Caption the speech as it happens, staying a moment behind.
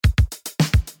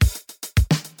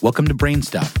Welcome to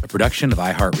BrainStuff, a production of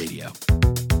iHeartRadio.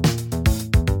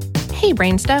 Hey,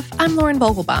 BrainStuff, I'm Lauren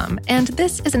Vogelbaum, and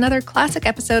this is another classic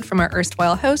episode from our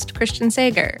erstwhile host, Christian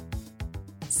Sager.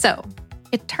 So,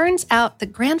 it turns out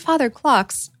that grandfather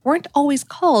clocks weren't always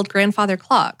called grandfather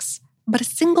clocks, but a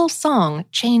single song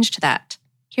changed that.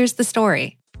 Here's the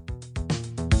story.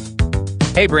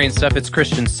 Hey, BrainStuff, it's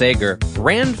Christian Sager.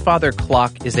 Grandfather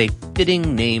clock is a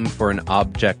fitting name for an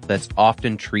object that's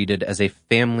often treated as a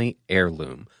family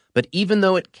heirloom. But even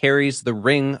though it carries the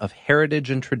ring of heritage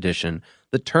and tradition,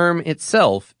 the term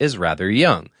itself is rather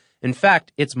young. In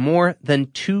fact, it's more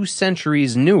than 2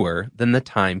 centuries newer than the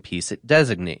timepiece it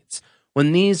designates.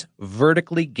 When these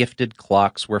vertically gifted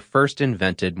clocks were first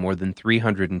invented more than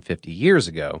 350 years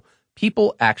ago,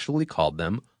 people actually called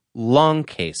them long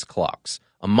case clocks,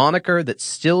 a moniker that's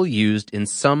still used in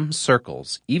some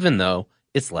circles, even though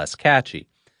it's less catchy.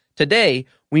 Today,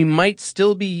 we might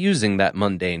still be using that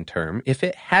mundane term if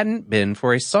it hadn't been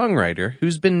for a songwriter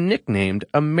who's been nicknamed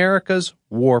America's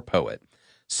war poet.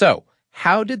 So,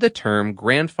 how did the term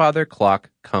grandfather clock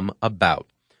come about?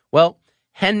 Well,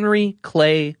 Henry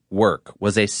Clay Work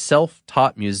was a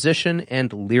self-taught musician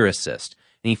and lyricist,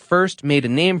 and he first made a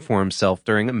name for himself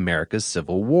during America's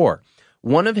Civil War.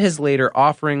 One of his later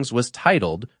offerings was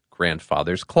titled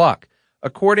Grandfather's Clock.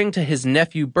 According to his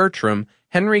nephew Bertram,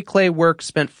 Henry Clay Work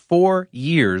spent 4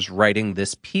 years writing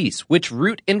this piece, which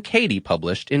Root and Katie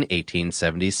published in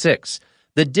 1876.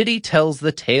 The ditty tells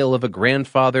the tale of a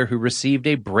grandfather who received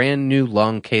a brand new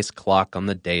long case clock on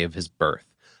the day of his birth.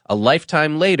 A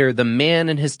lifetime later, the man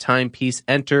and his timepiece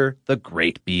enter the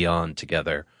great beyond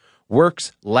together.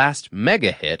 Work's last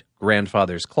mega hit,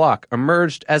 Grandfather's Clock,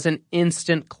 emerged as an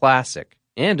instant classic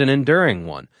and an enduring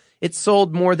one. It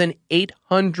sold more than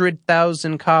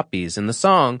 800,000 copies, and the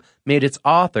song made its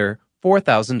author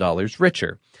 $4,000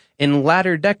 richer. In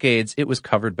latter decades, it was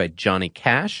covered by Johnny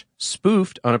Cash,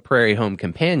 spoofed on a Prairie Home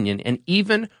Companion, and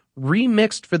even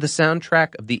remixed for the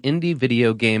soundtrack of the indie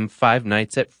video game Five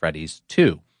Nights at Freddy's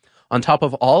 2. On top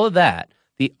of all of that,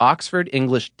 the Oxford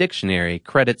English Dictionary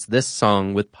credits this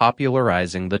song with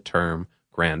popularizing the term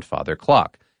grandfather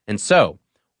clock. And so,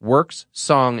 Work's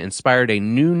song inspired a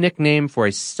new nickname for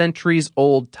a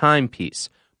centuries-old timepiece.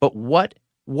 But what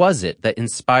was it that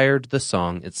inspired the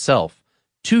song itself?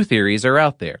 2 theories are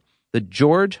out there. The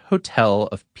George Hotel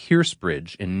of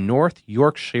Piercebridge in North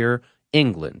Yorkshire,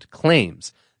 England,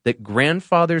 claims that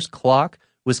grandfather's clock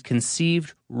was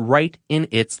conceived right in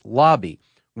its lobby.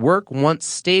 Work once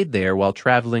stayed there while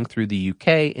traveling through the UK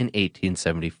in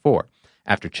 1874.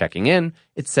 After checking in,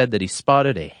 it said that he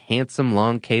spotted a handsome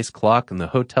long case clock in the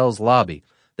hotel's lobby.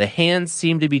 The hands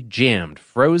seemed to be jammed,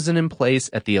 frozen in place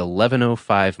at the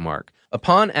 11:05 mark.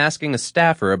 Upon asking a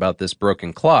staffer about this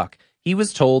broken clock, he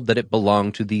was told that it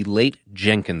belonged to the late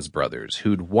Jenkins brothers,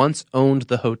 who'd once owned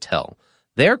the hotel.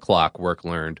 Their clock, Work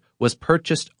learned, was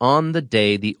purchased on the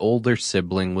day the older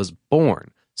sibling was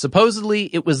born.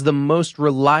 Supposedly, it was the most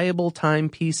reliable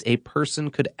timepiece a person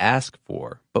could ask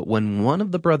for, but when one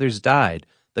of the brothers died,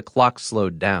 the clock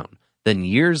slowed down. Then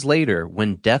years later,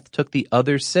 when death took the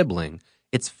other sibling,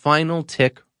 its final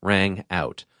tick rang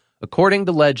out. According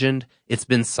to legend, it's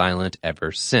been silent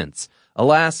ever since.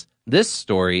 Alas, this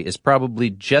story is probably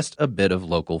just a bit of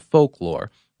local folklore.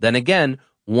 Then again,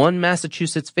 one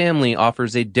Massachusetts family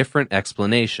offers a different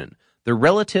explanation. The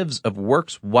relatives of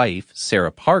Work's wife,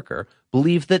 Sarah Parker,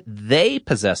 believe that they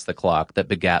possess the clock that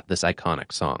begat this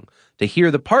iconic song. To hear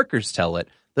the Parkers tell it,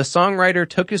 the songwriter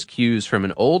took his cues from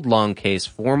an old long case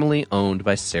formerly owned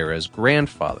by Sarah's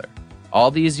grandfather.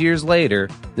 All these years later,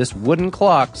 this wooden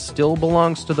clock still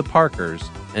belongs to the Parkers,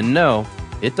 and no,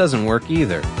 it doesn't work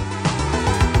either.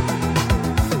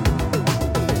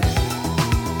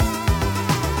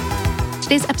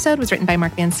 Today's episode was written by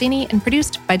Mark Mancini and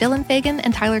produced by Dylan Fagan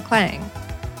and Tyler Klang.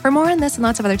 For more on this and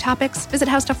lots of other topics, visit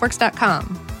howstuffworks.com.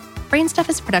 BrainStuff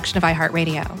is a production of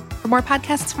iHeartRadio. For more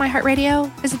podcasts from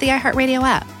iHeartRadio, visit the iHeartRadio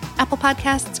app, Apple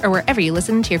Podcasts, or wherever you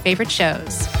listen to your favorite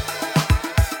shows.